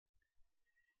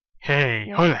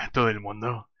Hey, hola a todo el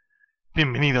mundo.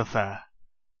 Bienvenidos a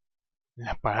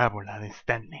la parábola de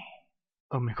Stanley,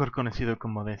 o mejor conocido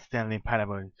como The Stanley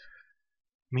Parable.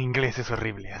 Mi inglés es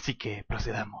horrible, así que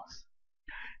procedamos.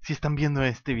 Si están viendo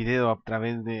este video a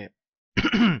través de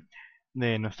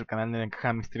de nuestro canal de la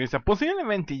Caja Misteriosa,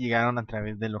 posiblemente llegaron a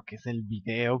través de lo que es el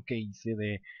video que hice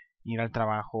de ir al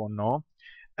trabajo o no.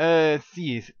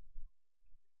 Sí,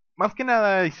 más que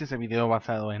nada hice ese video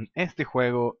basado en este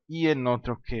juego y en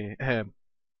otro que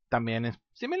también es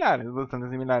similar, es bastante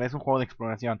similar, es un juego de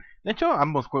exploración. De hecho,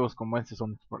 ambos juegos como este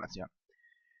son de exploración.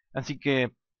 Así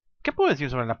que, ¿qué puedo decir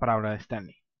sobre la palabra de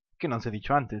Stanley? Que no os he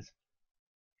dicho antes.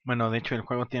 Bueno, de hecho el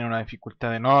juego tiene una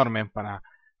dificultad enorme para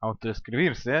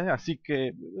autodescribirse, así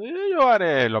que yo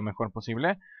haré lo mejor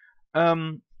posible.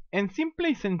 Um, en simple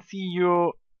y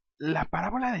sencillo, la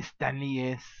parábola de Stanley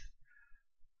es,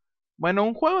 bueno,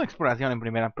 un juego de exploración en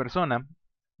primera persona,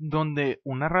 donde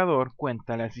un narrador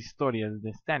cuenta las historias de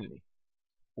Stanley,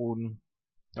 un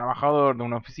trabajador de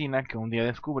una oficina que un día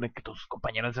descubre que todos sus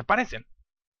compañeros desaparecen.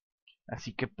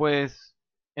 Así que pues,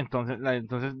 entonces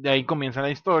de ahí comienza la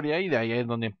historia y de ahí es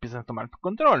donde empiezas a tomar tu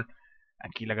control.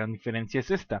 Aquí la gran diferencia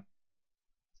es esta.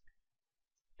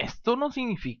 Esto no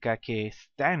significa que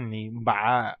Stanley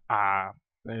va a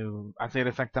hacer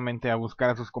exactamente a buscar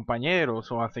a sus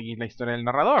compañeros o a seguir la historia del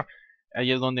narrador.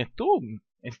 Ahí es donde tú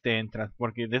entras,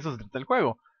 porque de eso se trata el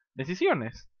juego.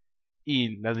 Decisiones.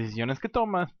 Y las decisiones que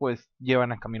tomas pues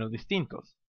llevan a caminos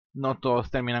distintos. No todos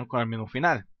terminan con el mismo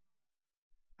final.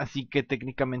 Así que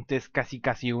técnicamente es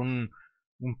casi un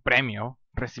premio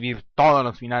recibir todos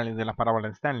los finales de la parábola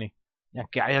de Stanley. Ya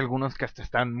que hay algunos que hasta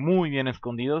están muy bien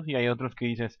escondidos y hay otros que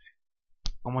dices,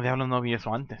 ¿cómo diablos no vi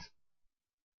eso antes?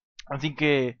 Así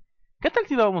que, ¿qué tal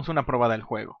si damos una prueba del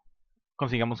juego?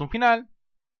 Consigamos un final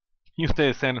y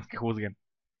ustedes sean los que juzguen.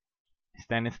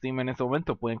 Está en Steam en este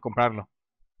momento, pueden comprarlo.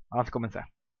 Vamos a comenzar.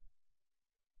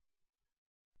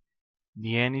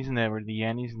 The end is never, the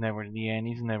end is never, the end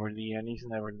is never, the end is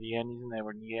never, the end is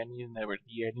never, the end is never,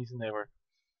 the end is never.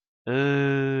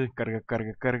 Carga.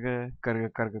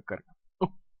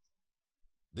 Oh,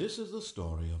 This is the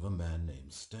story of a man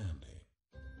named Stanley.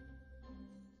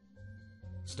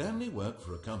 Stanley worked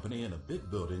for a company in a big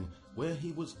building where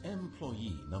he was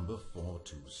employee number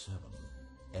 427.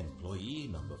 Employee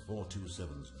number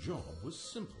 427's job was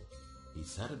simple. He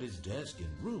sat at his desk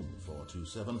in room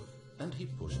 427 and he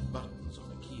pushed buttons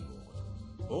on a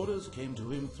keyboard. Orders came to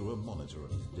him through a monitor on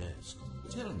his desk,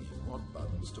 telling him what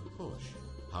buttons to push,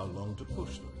 how long to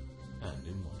push them, and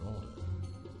in what order.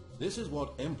 This is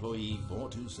what employee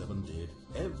 427 did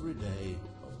every day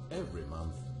of every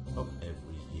month of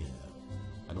every year.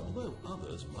 And although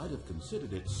others might have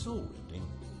considered it soul-rending,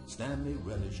 Stanley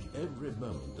relished every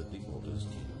moment that the orders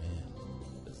came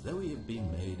in, as though he had been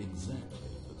made exactly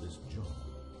for this job.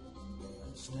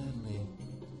 And Stanley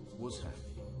was happy.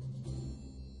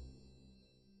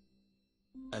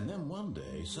 And then one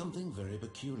day, something very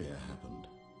peculiar happened.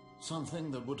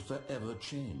 Something that would forever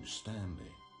change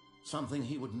Stanley. Something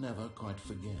he would never quite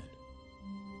forget.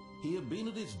 He had been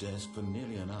at his desk for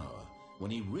nearly an hour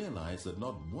when he realized that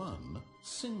not one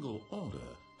single order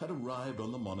had arrived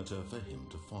on the monitor for him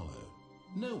to follow.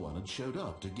 No one had showed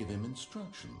up to give him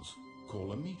instructions,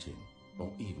 call a meeting,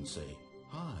 or even say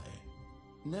hi.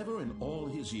 Never in all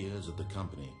his years at the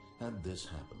company had this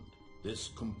happened, this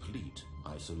complete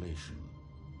isolation.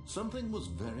 Something was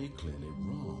very clearly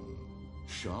wrong.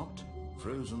 Shocked,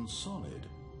 frozen solid,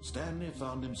 Stanley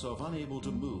found himself unable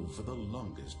to move for the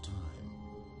longest time.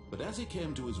 But as he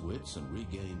came to his wits and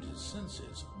regained his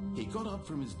senses, he got up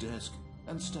from his desk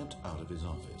and stepped out of his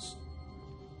office.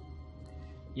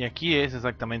 y aquí es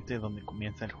exactamente donde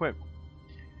comienza el juego.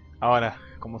 Ahora,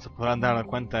 como se podrán dar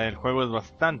cuenta, el juego es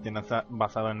bastante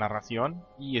basado en narración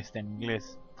y está en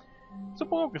inglés.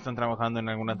 Supongo que están trabajando en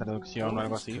alguna traducción All o of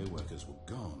algo his así. co-workers were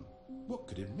gone. What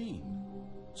could it mean?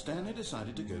 Stanley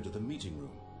decided to go to the meeting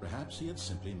room. Perhaps he had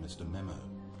simply missed a memo.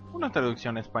 Una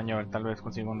traducción en español, tal vez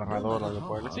consiga un No narrador o matter algo how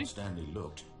por el hard así. Stanley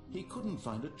looked, he couldn't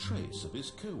find a trace of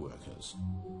his co-workers.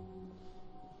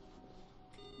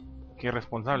 Qué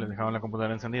irresponsables, dejaron la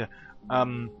computadora encendida.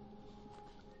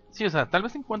 Sí, o sea, tal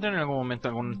vez encuentren en algún momento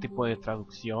algún tipo de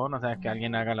traducción, o sea, que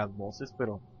alguien haga las voces,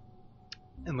 pero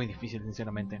es muy difícil,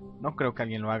 sinceramente. No creo que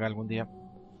alguien lo haga algún día.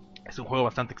 Es un juego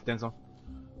bastante extenso.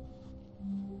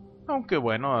 Aunque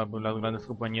bueno, pues las grandes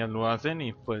compañías lo hacen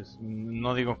y pues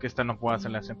no digo que esta no pueda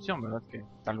ser la excepción, ¿verdad? Que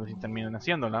tal vez sí terminen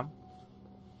haciéndola.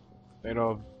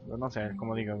 Pero no sé,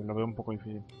 como digo, lo veo un poco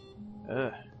difícil.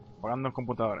 Ugh, Jugando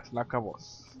computadoras, la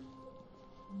voz.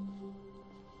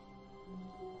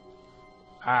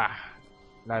 Ah,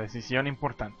 la decisión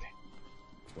importante.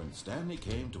 When Stanley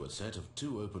came to a set of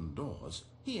 2 open doors,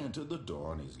 he entered the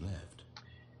door on his left.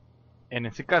 En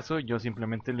ese caso, yo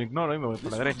simplemente lo ignoro y me voy por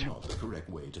This la was derecha. not the correct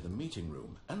way to the meeting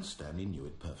room, and Stanley knew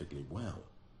it perfectly well.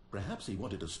 Perhaps he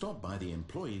wanted to stop by the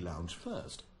employee lounge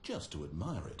first, just to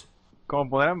admire it. Como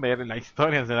podrán ver, la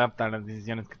historia se adapta a las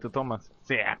decisiones que tú tomas,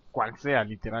 sea cual sea,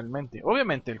 literalmente.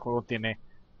 Obviamente el juego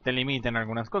te limita en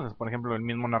algunas cosas. Por ejemplo, el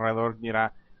mismo narrador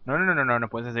dirá, no, no, no, no, no, no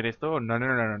puedes hacer esto, no, no,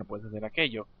 no, no, no puedes hacer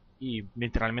aquello. Y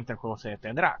literalmente el juego se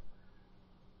detendrá.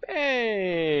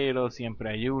 Pero siempre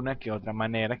hay una que otra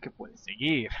manera que puedes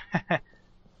seguir.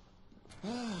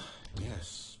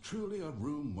 Yes, truly a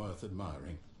room worth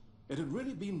admiring. It had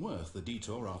really been worth the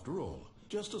detour after all,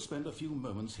 just to spend a few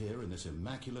moments here in this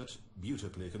immaculate,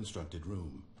 beautifully constructed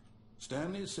room.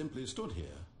 Stanley simply stood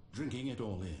here, drinking it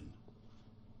all in.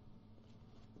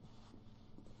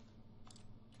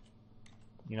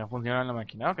 Y no funciona la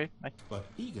máquina, ok. Ay. But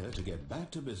eager to get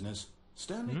back to business,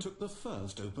 Stanley took the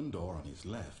first open door on his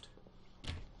left.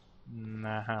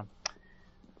 Ajá.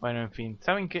 Bueno, en fin,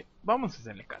 ¿saben qué? Vamos a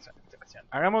hacerle caso en esta ocasión.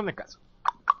 Hagámosle caso.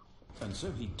 And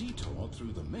so he detoured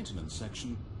through the maintenance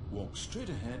section, walked straight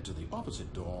ahead to the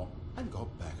opposite door, and got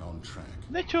back on track.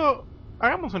 De hecho,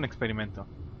 hagamos un experimento.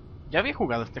 Ya había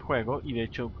jugado este juego y de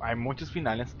hecho hay muchos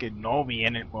finales que no vi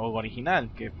en el juego original,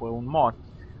 que fue un mod.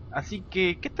 Así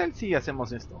que, ¿qué tal si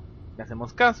hacemos esto? Le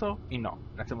hacemos caso y no.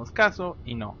 Le hacemos caso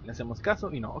y no. Le hacemos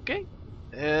caso y no, ¿ok?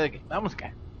 Ok, vamos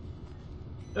acá.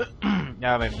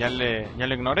 Ya a ver, ya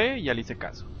le ignoré y ya le hice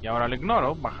caso. Y ahora le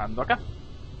ignoro bajando acá.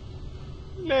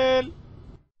 Lel.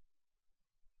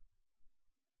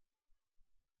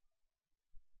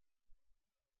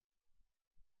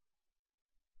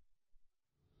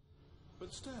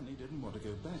 But Stanley didn't want to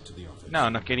go back to the office. No,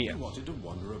 no quería. He wanted to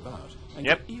wander about and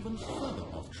Yep. get even further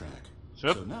off track.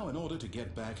 Yep. So now in order to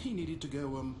get back, he needed to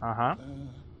go, Ajá.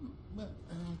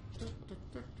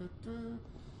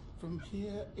 From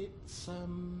here it's,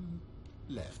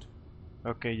 left.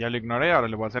 Ok, ya lo ignoré, ahora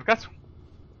le voy a hacer caso.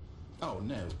 Oh,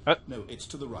 no. No, it's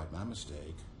to the right, my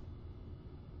mistake.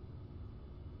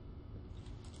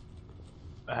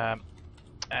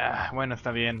 Bueno,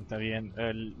 está bien, está bien.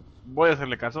 Voy a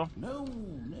hacerle caso. No,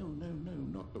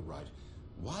 not the right.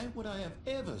 Why would I have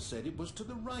ever said it was to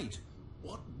the right?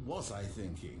 What was I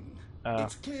thinking?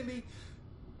 It's clearly...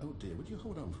 Oh dear, would you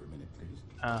hold on for a minute, please?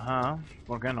 Ajá,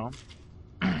 ¿por qué no?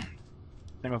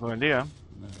 Tengo todo el día.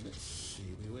 Now, let's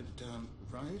see. We went down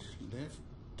right, left,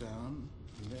 down,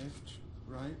 left,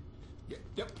 right.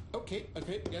 Yep, okay,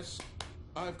 yes.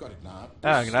 I've got it now.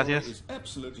 This Gracias. story is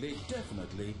absolutely,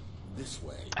 definitely this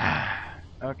way.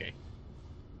 Ok.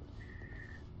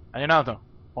 Hay un auto.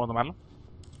 ¿Puedo tomarlo?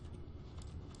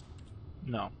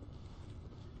 No.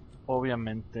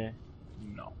 Obviamente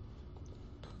no.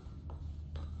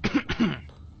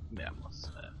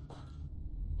 Veamos.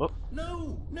 Oh.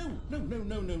 No.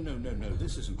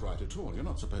 This isn't right at all. You're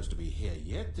not supposed to be here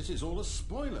yet. This is all a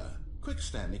spoiler. Quick,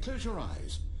 Stanley, close your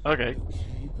eyes. Okay.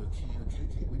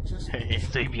 Okay. We just...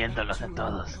 Estoy viéndolos a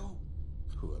todos.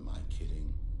 Who am I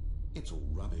kidding? It's all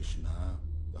rubbish now.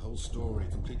 The whole story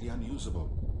completely unusable.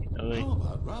 How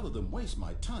about, rather than waste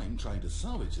my time trying to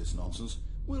salvage this nonsense,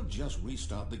 we'll just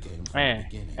restart the game from the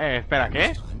beginning. Espera, ¿qué?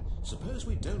 This time, suppose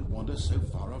we don't wander so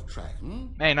far off track, No.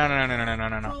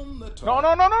 From the top.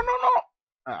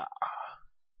 No.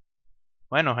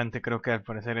 Bueno, gente, creo que al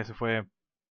parecer ese fue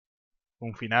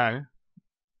un final.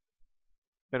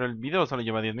 Pero el video solo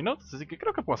lleva 10 minutos, así que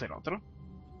creo que puedo hacer otro.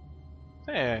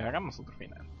 Sí, hagamos otro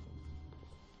final.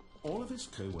 All of his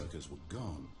co-workers were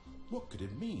gone. What could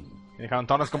it mean? Y dejaron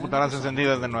todas las computadoras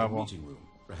encendidas de nuevo.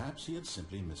 Perhaps he had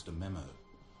simply missed a memo.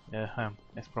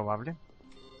 Es probable.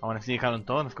 Aún así dejaron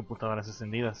todas las computadoras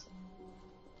encendidas.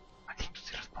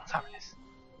 Malditos irresponsables.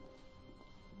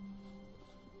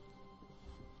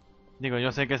 Digo,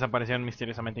 yo sé que desaparecieron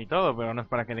misteriosamente y todo, pero no es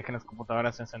para que dejen las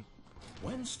computadoras encendidas.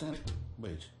 When Stanley...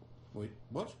 Wait,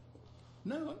 what?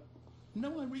 No,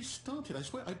 I restarted. I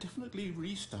swear I definitely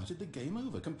restarted the game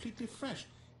over, completely fresh.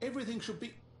 Everything should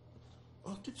be...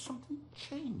 Or did something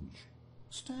change?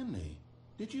 Stanley,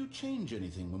 did you change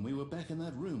anything when we were back in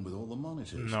that room with all the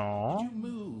monitors? No. Did you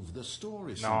move the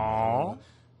story No.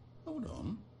 Hold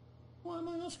on. Why am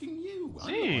I asking you? Sí.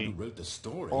 I'm the one who wrote the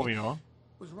story. Obvio.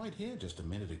 It was right here just a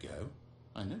minute ago.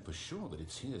 I know for sure that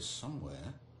it's here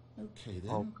somewhere. Okay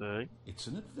then. Okay. It's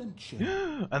an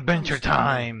adventure. Adventure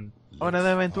time. Hora de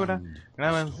aventura.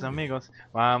 Gracias story. amigos.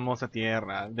 Vamos a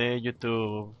tierra de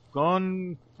YouTube.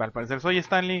 Al parecer soy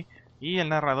Stanley y el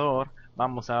narrador.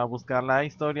 Vamos a buscar la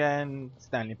historia en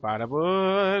Stanley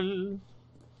Parable.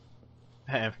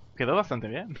 Quedó bastante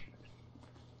bien.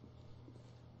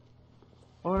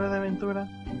 Hora de aventura.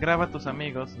 Graba a tus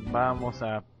amigos. Vamos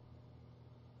a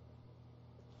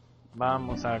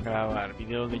grabar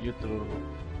videos de YouTube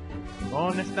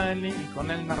con Stanley y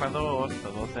con el narrador.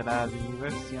 Todo será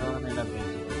diversión en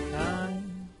Adventure Time.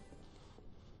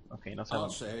 Ok, no I'll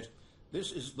sabemos. say it.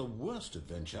 This is the worst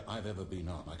adventure I've ever been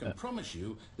on. I can promise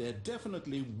you there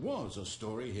definitely was a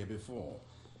story here before.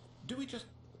 Do we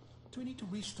need to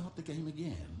restart the game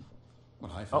again?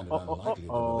 Well, I find it unlikely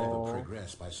that we'll ever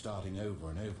progress by starting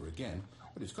over and over again,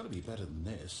 but it's got to be better than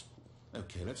this.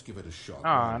 Okay, let's give it a shot.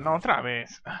 Ah, Why no, not? otra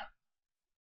vez.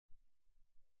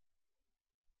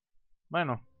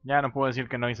 Bueno, ya no puedo decir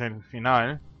que no hice el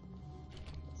final.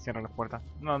 Cierra la puerta.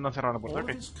 No, no cerró la puerta. All of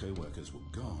Ok. his co-workers were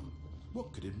gone.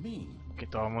 What could it mean? Que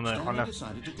todo el mundo dejó Stanley la...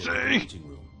 decided to go to the meeting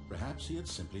room. Perhaps he had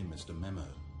simply missed a memo.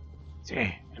 Sí,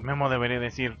 el memo debería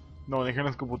decir: no, dejen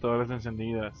las computadoras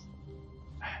encendidas.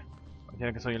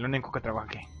 Pareciera que soy el único que trabaja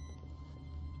aquí.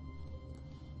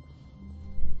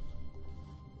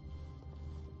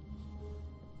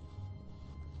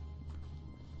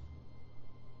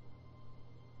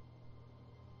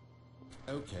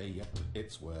 Okay, yep,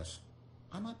 it's worse.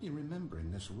 I might be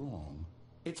remembering this wrong.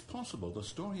 It's possible the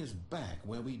story is back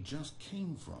where we just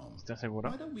came from. ¿Estás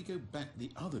seguro? Why don't we go back the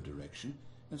other direction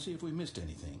and see if we missed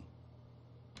anything?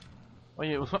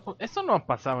 Oye, eso no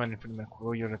pasaba en el primer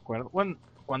juego, yo recuerdo. Bueno,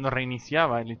 cuando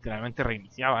reiniciaba, literalmente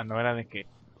reiniciaba, no era de que,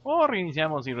 oh,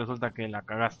 reiniciamos y resulta que la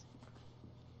cagaste.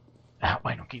 Ah,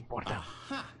 bueno, ¿qué importa?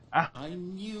 Aha! Ah. I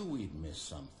knew we'd miss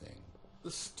something. The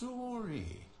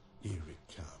story. Here it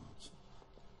comes.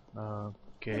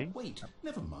 Ok. Oh, wait,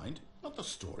 never mind. Not the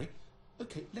story.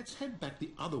 Okay, let's head back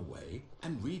the other way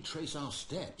and retrace our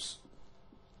steps.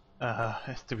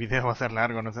 Este video va a ser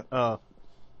largo, no sé.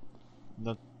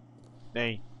 No.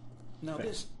 Hey. Now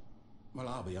this... Well,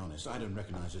 I'll be honest, I don't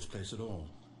recognize this place at all.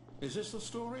 Is this the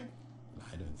story?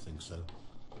 I don't think so.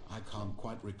 I can't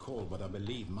quite recall, but I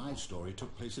believe my story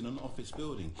took place in an office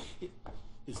building.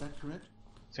 Is that correct?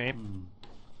 Sí.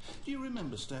 Do you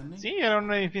remember, Stanley? Sí, era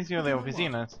un edificio de You know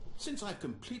oficinas. what? Since I've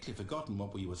completely forgotten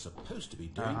what we were supposed to be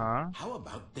doing, how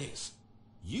about this?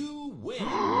 You win!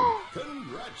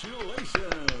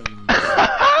 Congratulations!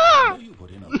 I know you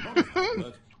put in a lot of hard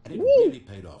work, and it really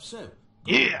paid off, so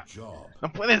good Yeah. job. No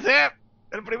puede ser.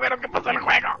 El primero que pasó el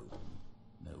juego.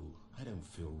 No, I don't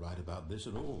feel right about this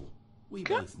at all. We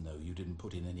both know you didn't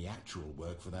put in any actual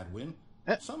work for that win.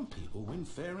 Some people win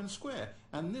fair and square,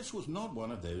 and this was not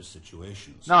one of those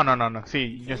situations. No.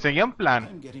 Sí, yo seguía en plan.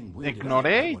 I'm getting Te weirded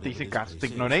ignoré out by y te whatever hice this caso. Te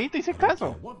place ignoré y is. te hice I don't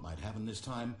caso. care what might happen this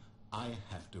time, I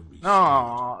have to restart.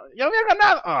 No, yo había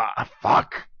ganado. Ah,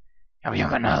 fuck. Ya había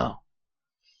ganado.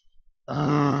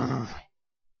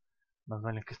 Más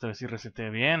vale que esta vez sí recete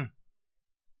bien.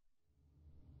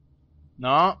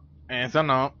 No, eso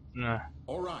no.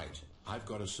 All right, I've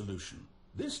got a solution.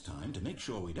 This time, to make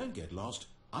sure we don't get lost,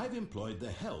 I've employed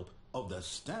the help of the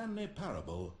Stanley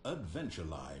Parable Adventure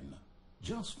Line.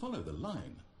 Just follow the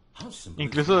line. How simple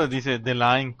Incluso is that? dice The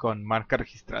Line con marca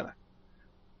registrada.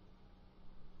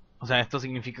 O sea, esto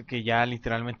significa que ya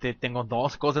literalmente tengo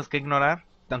dos cosas que ignorar,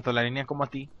 tanto la línea como a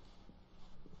ti.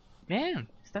 Bien,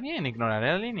 está bien,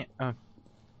 ignoraré la línea.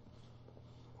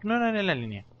 Ignoraré la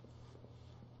línea.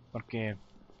 Porque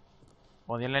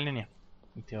odio la línea.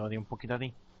 Y te odio un poquito a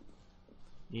ti.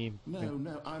 Y... No,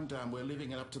 I'm down. We're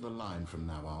leaving it up to the line from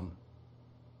now on.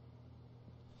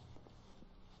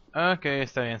 Ok,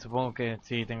 está bien, supongo que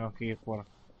sí, tengo que ir por...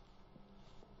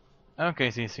 Ok,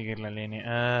 sí, seguir la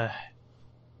línea.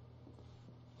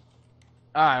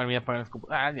 Olvidé apagar los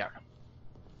computadores. Diablo.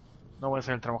 No voy a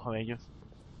hacer el trabajo de ellos.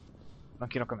 No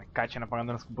quiero que me cachen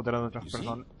apagando las computadoras de otras You see,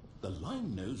 personas. the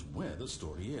line knows where the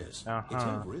story is. Uh-huh. It's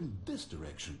over in this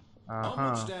direction.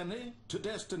 Onward, Stanley, to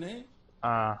destiny.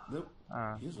 Though,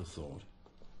 here's a thought.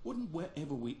 Wouldn't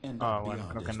wherever we end up be bueno,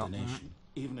 our creo que no. destination,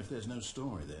 even if there's no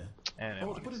story there?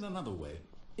 Or to put it another way,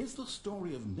 is the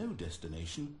story of no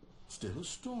destination still a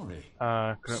story?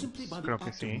 Simply by the creo que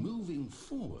act sí. of moving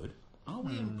forward, are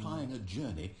we implying a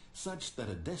journey such that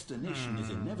a destination is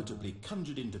inevitably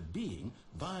conjured into being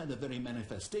via the very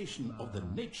manifestation of the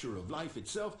nature of life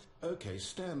itself? Okay,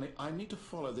 Stanley, I need to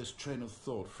follow this train of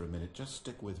thought for a minute. Just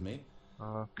stick with me.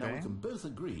 Now, we can both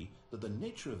agree that the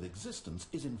nature of existence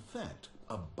is in fact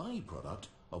a byproduct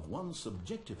of one's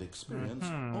subjective experience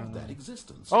of that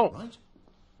existence, right?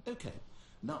 Okay.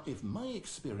 Now, if my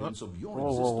experience of your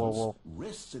existence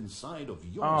rests inside of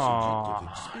your subjective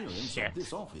experience of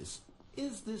this office,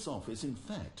 is this office in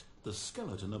fact the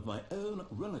skeleton of my own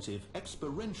relative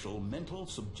experiential mental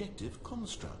subjective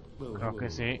construct? Creo que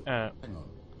sí. Hang on.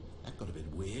 That got a bit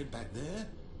weird back there.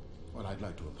 Well, I'd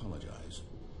like to apologize.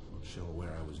 Not sure where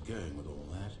I was going with all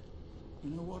that.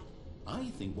 You know what?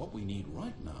 I think what we need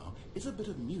right now is a bit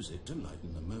of music to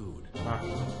lighten the mood.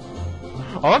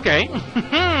 Ok.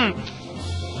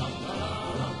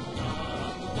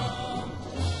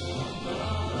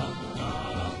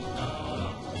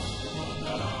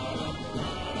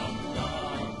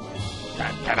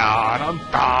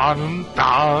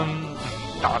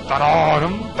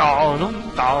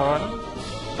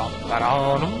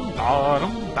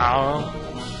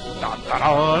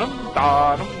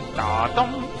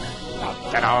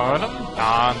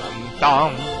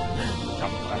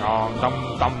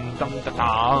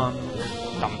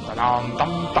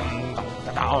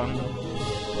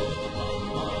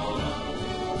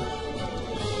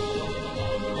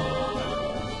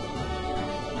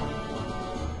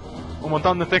 Un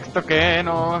montón de texto que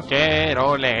no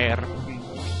quiero leer.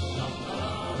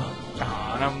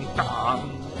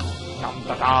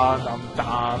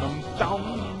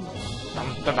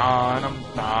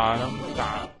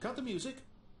 Cut the music.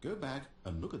 Go back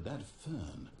and look at that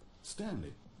fern.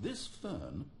 Stanley, this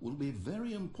fern will be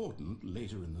very important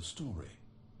later in the story.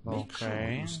 Make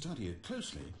sure you study it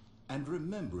closely and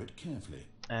remember it carefully.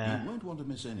 You won't want to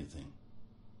miss anything.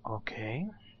 Ok.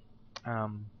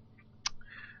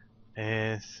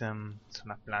 Es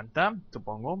una planta,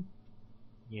 supongo.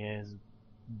 Y es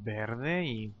verde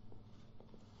y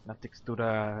la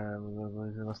textura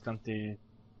es bastante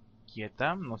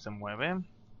quieta, no se mueve.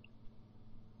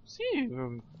 Sí,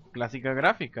 clásica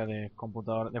gráfica de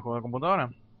computadora, de juego de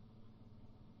computadora.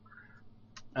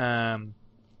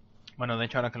 Bueno, de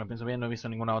hecho, ahora que lo pienso bien, no he visto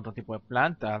ningún otro tipo de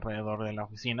planta alrededor de la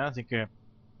oficina, así que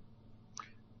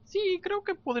sí, creo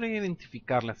que podría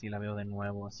identificarla si la veo de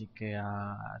nuevo, así que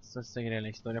eso seguiré la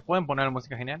historia. ¿Pueden poner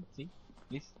música genial? Sí,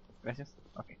 please, gracias.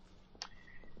 Ok.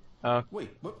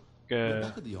 Wait, what? We're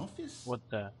back at the office? What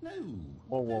the? No.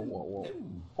 Whoa, whoa, whoa, whoa.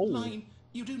 No. Oh. Line,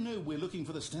 you do know we're looking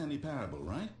for the Stanley Parable,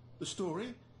 right? The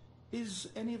story? Is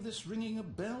any of this ringing a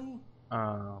bell?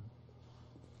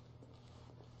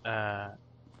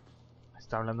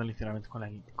 Está hablando literalmente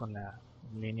con la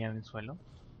línea en el suelo.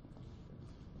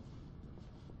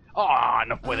 Oh,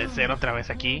 no puede ser otra vez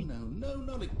aquí. No,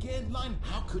 not again, Line.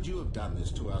 How could you have done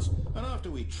this to us? And after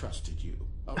we trusted you,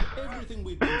 after everything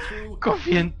we've been through.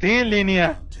 Confía en ti,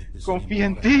 línea. Confía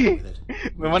en ti.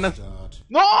 Me van a...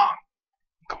 ¡No!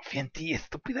 Confía en ti,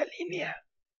 estúpida línea.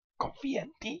 Confía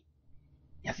en ti.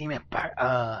 Y así me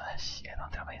paga. Shit,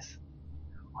 otra vez.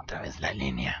 Otra vez la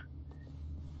línea.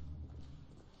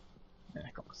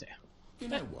 Como sea. You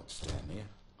know what, Stanley?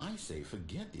 I say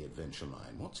forget the adventure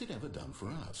line. What's it ever done for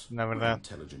us? La verdad.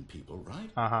 We're intelligent people,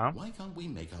 right? Why can't we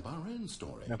make up our own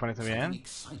story? Me parece Something bien.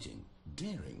 exciting,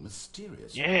 daring,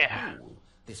 mysterious. Yeah. Oh,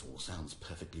 this all sounds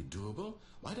perfectly doable.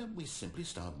 Why don't we simply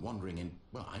start wandering in,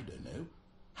 well, I don't know.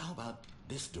 How about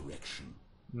this direction?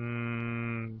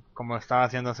 Como estaba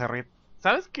haciendo hace rato.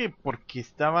 ¿Sabes qué? Porque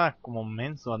estaba como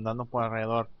menso andando por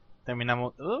alrededor.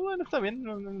 Terminamos... bueno, está bien.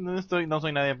 No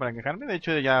soy nadie para quejarme. De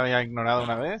hecho, ya había ignorado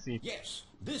una vez y... Yes,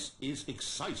 this is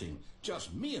exciting.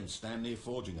 Just me and Stanley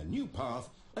forging a new path,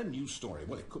 a new story.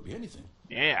 Well, it could be anything.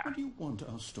 Yeah. What do you want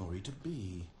our story to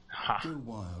be? Go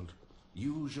wild.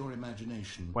 Use your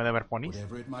imagination. ¿Puede haber ponis?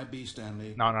 Whatever it might be,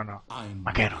 Stanley. No. I'm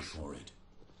Vaqueros. ready for it.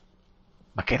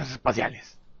 Vaqueros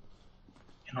espaciales.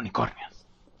 En unicornios.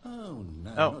 Oh,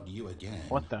 no, not you again.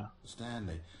 What the?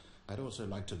 Stanley, I'd also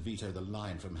like to veto the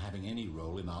line from having any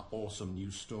role in our awesome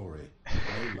new story.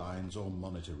 No lines or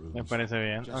monitor rules. Me parece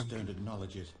bien. Just don't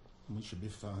acknowledge it, and we should be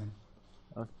fine.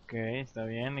 Ok, está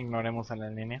bien. Ignoremos a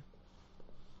la línea.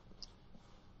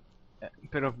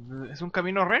 Pero es un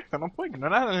camino recto, no puedo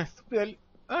ignorar a la estúpida...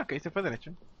 ok, se fue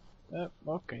derecho.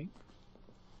 Ok.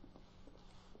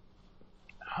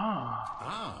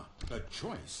 A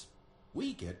choice.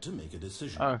 We get to make a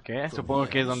decision. Ok, supongo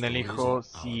que es donde elijo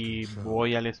si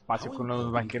voy al espacio con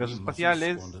los vaqueros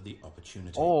espaciales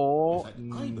o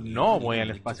no voy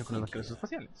al espacio con los vaqueros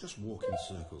espaciales. Just walk in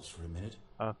circles for a minute.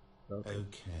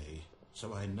 Okay.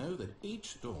 So I know that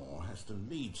each door has to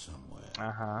lead somewhere,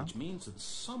 which means that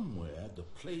somewhere, the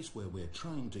place where we're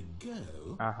trying to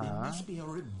go, there must be a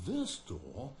reverse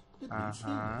door that leads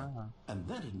here. And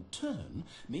that in turn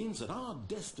means that our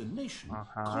destination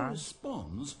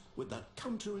corresponds with that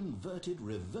counter-inverted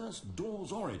reverse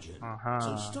door's origin.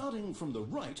 So starting from the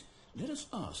right, let us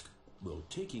ask, will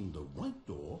taking the right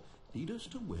door lead us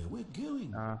to where we're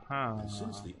going? And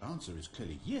since the answer is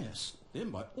clearly yes, then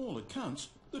by all accounts,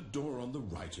 the door on the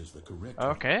right is the correct one.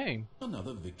 Okay.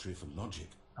 Another victory for logic.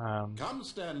 Come,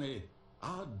 Stanley.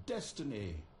 Our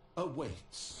destiny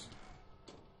awaits.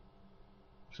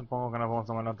 Supongo que nos vamos a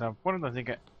tomar la otra puerta, así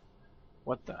que...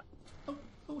 What the... Oh,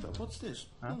 hold up. What's this?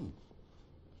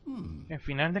 El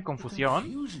final de confusión.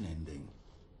 Confusion ending.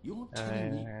 You're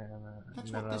telling me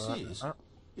that's what this narrador. is?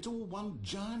 It's all one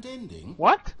giant ending?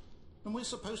 What? And we're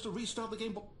supposed to restart the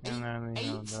game, what,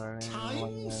 eight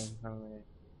times?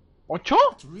 ¿8?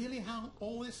 That's really how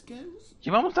all this goes?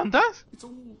 ¿Llevamos tantas? It's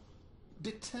all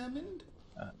determined?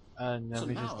 No, So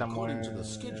now, está according to the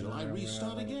schedule, I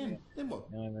restart again. Then what?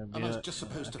 Am I just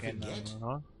supposed to forget?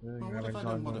 Well, what if I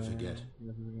don't want to forget?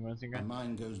 My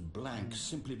mind goes blank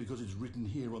simply because it's written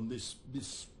here on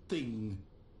this thing.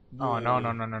 Oh, no.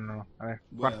 A ver,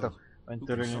 cuarto. Well,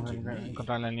 Aventura,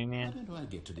 encontrar la línea.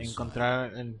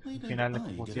 Encontrar el final de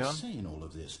confusión. In all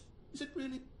of this? Is it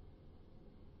really?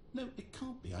 No, it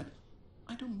can't be.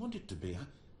 I don't want it to be.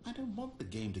 I don't want the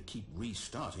game to keep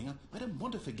restarting. I don't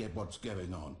want to forget what's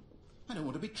going on. I don't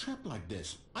want to be trapped like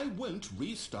this. I won't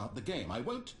restart the game. I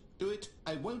won't do it.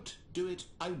 I won't do it.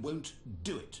 I won't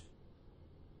do it.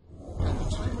 And the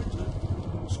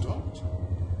timer stopped.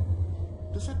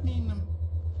 Does that mean,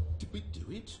 did we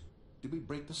do it? Did we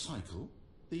break the cycle?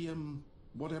 The,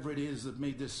 whatever it is that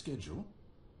made this schedule?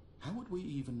 How would we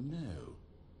even know?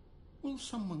 Will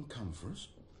someone come for us?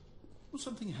 Will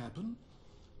something happen?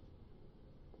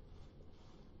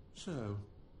 So,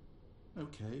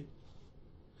 okay.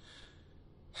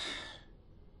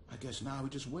 I guess now we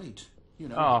just wait. You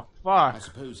know, Oh, fuck. I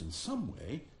suppose in some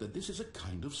way that this is a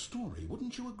kind of story.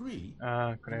 Wouldn't you agree?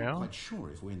 I'm not Creo. quite sure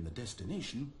if we're in the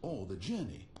destination or the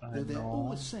journey. Though they're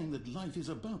always saying that life is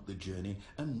about the journey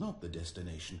and not the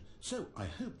destination. So I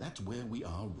hope that's where we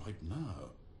are right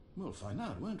now. We'll find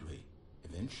out, won't we?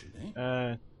 Eventually. But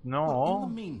in the No.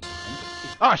 meantime,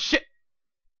 Oh, shit.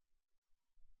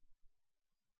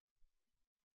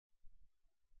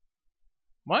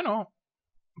 Bueno,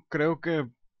 creo que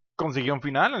consiguió un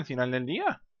final al final del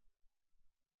día.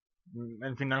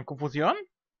 ¿El final confusión?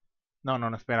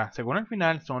 No, espera. Según el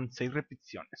final son 6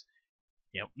 repeticiones.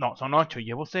 No, son 8,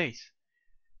 llevo 6.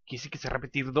 ¿Quise que se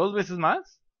repetir 2 veces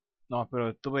más? No,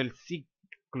 pero tuve el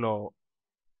ciclo,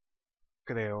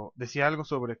 creo. Decía algo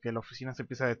sobre que la oficina se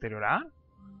empieza a deteriorar.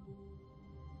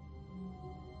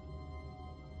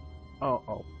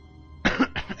 Oh.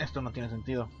 Esto no tiene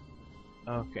sentido.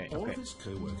 Ok.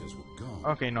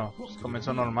 Ok, no. Pues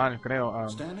comenzó normal, creo.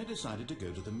 Stanley decided to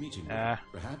go to the meeting room.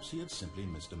 Perhaps he had simply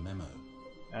missed a memo.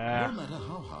 No matter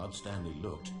how hard Stanley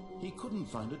looked, he couldn't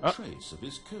find a trace of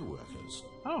his co-workers.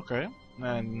 Ok.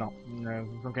 No.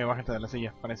 Ok, bájate de la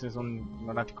silla. Pareces un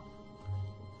lunático.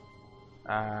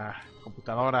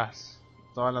 Computadoras.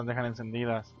 Todas las dejan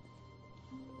encendidas.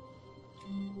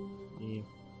 Y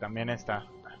también esta.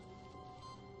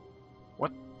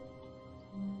 What?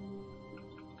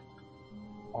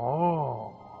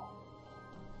 Oh.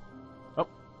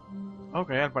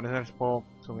 Ok, al parecer puedo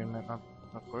subirme.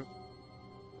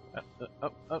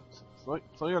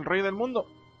 Soy el rey del mundo.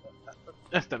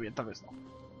 Está bien, tal vez no.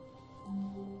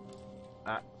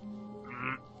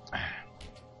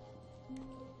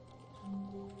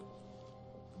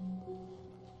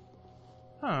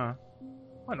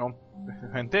 Bueno,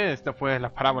 gente, esta fue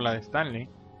la parábola de Stanley.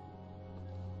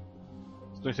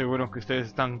 Estoy seguro que ustedes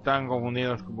están tan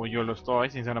confundidos como yo lo estoy,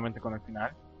 sinceramente, con el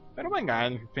final. Pero venga,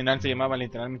 el final se llamaba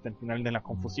literalmente el final de la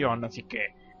confusión, así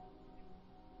que...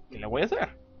 ¿qué le voy a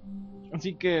hacer?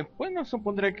 Así que, bueno,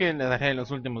 supondré que le daré los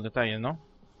últimos detalles, ¿no?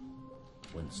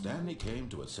 When Stanley came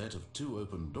to a set of 2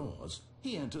 open doors,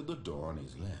 he entered the door on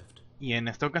his left. Y en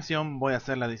esta ocasión voy a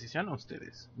hacer la decisión a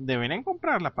ustedes. ¿Deberían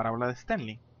comprar la parábola de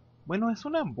Stanley? Bueno, es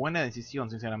una buena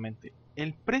decisión, sinceramente.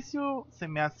 El precio se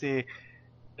me hace...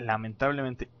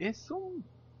 lamentablemente, es un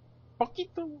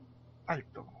poquito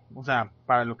alto. O sea,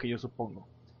 para lo que yo supongo.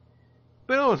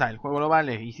 Pero, o sea, el juego lo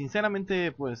vale. Y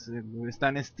sinceramente, pues, está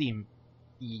en Steam.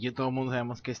 Y yo todo el mundo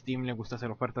sabemos que a Steam le gusta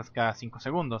hacer ofertas cada 5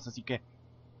 segundos. Así que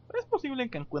es posible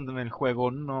que encuentren el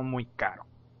juego no muy caro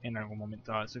en algún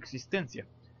momento de su existencia.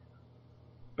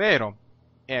 Pero,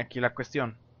 he aquí la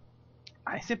cuestión.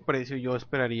 A ese precio yo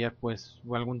esperaría pues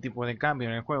algún tipo de cambio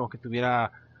en el juego. Que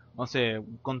tuviera, no sé,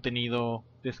 un contenido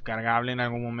descargable en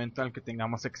algún momento al que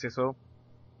tengamos acceso.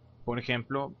 Por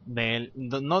ejemplo,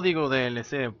 no digo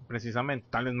DLC precisamente,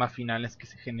 tal vez más finales que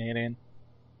se generen,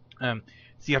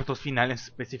 ciertos finales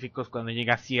específicos cuando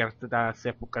llega a ciertas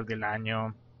épocas del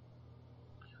año,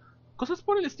 cosas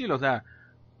por el estilo, o sea,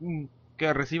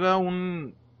 que reciba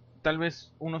tal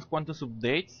vez unos cuantos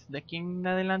updates de aquí en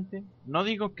adelante. No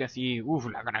digo que así,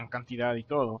 la gran cantidad y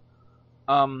todo,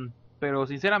 pero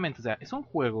sinceramente, o sea, es un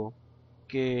juego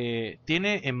que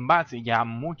tiene en base ya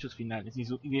muchos finales y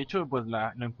de hecho pues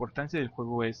la importancia del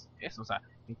juego es eso, o sea,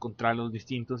 encontrar los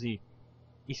distintos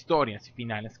historias y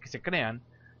finales que se crean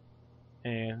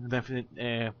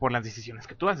por las decisiones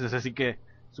que tú haces, así que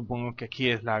supongo que aquí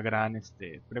es la gran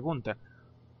pregunta.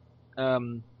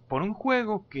 por un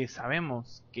juego que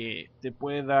sabemos que te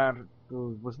puede dar,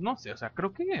 pues no sé, o sea,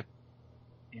 creo que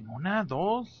en una,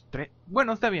 dos, tres,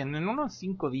 bueno, está bien, en unos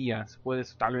 5 días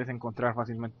puedes tal vez encontrar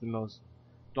fácilmente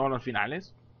todos los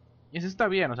finales. Y eso está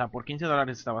bien, o sea, por $15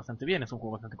 está bastante bien, es un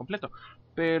juego bastante completo.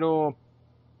 Pero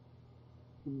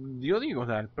yo digo, o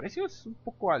sea, el precio es un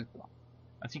poco alto.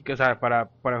 Así que, o sea, para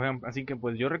ejemplo, así que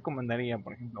pues yo recomendaría,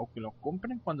 por ejemplo, o que lo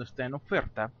compren cuando esté en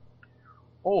oferta,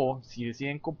 o si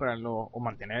deciden comprarlo o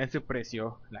mantener ese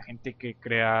precio, la gente que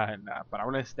crea la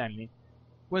parábola de Stanley,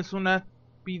 pues una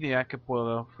idea que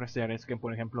puedo ofrecer es que,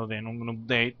 por ejemplo, den un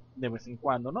update de vez en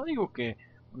cuando. No digo que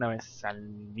una vez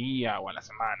al día o a la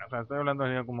semana, o sea, estoy hablando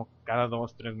de como cada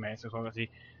 2, 3 meses o algo así.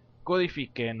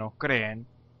 Codifiquen o creen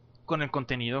con el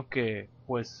contenido que,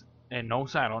 pues, no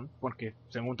usaron, porque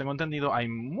según tengo entendido, hay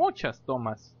muchas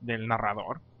tomas del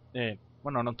narrador.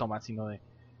 Bueno, no tomas, sino de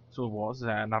su voz, o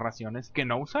sea, narraciones que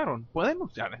no usaron. Pueden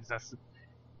usar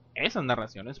esas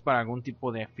narraciones para algún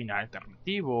tipo de final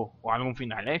alternativo o algún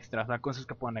final extra, o sea, cosas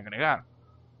que puedan agregar.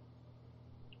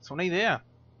 Es una idea,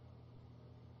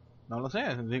 no lo sé,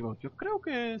 digo, yo creo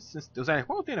que o sea, el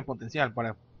juego tiene potencial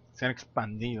para ser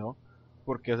expandido,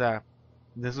 porque, o sea,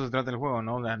 de eso se trata el juego,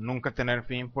 ¿no? O sea, nunca tener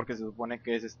fin porque se supone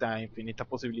que es esta infinita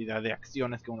posibilidad de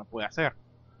acciones que uno puede hacer.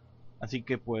 Así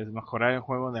que, pues, mejorar el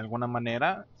juego de alguna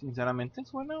manera, sinceramente,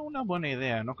 suena una buena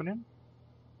idea, ¿no creen?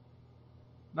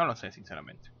 No lo sé,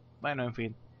 sinceramente. Bueno, en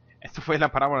fin. Esto fue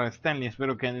la parábola de Stanley.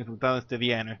 Espero que hayan disfrutado este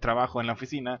día en el trabajo, en la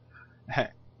oficina.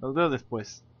 Los veo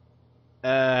después.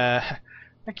 Eh,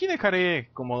 aquí dejaré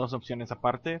como dos opciones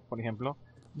aparte. Por ejemplo,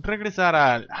 regresar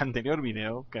al anterior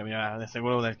video que había de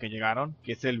seguro del que llegaron,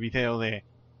 que es el video de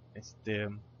este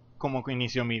cómo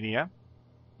inició mi día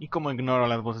y cómo ignoro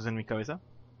las voces en mi cabeza.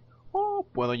 O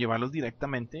puedo llevarlos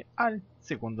directamente al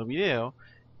segundo video,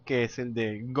 que es el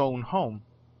de Going Home,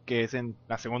 que es en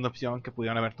la segunda opción que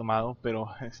pudieron haber tomado, pero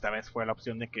esta vez fue la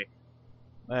opción de que,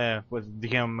 pues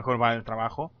dijeron mejor va el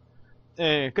trabajo.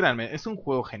 Créanme, es un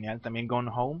juego genial también Gone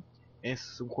Home.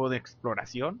 Es un juego de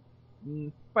exploración,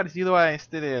 parecido a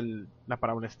este de la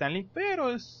parábola Stanley,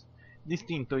 pero es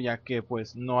distinto ya que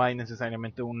pues no hay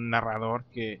necesariamente un narrador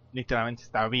que literalmente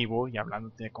está vivo y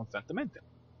hablándote constantemente.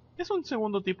 Es un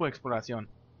segundo tipo de exploración,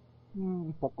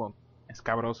 un poco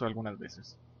escabroso algunas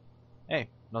veces.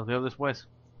 Nos veo después.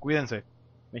 Cuídense.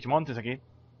 Mich Montes aquí.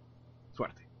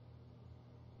 Suerte.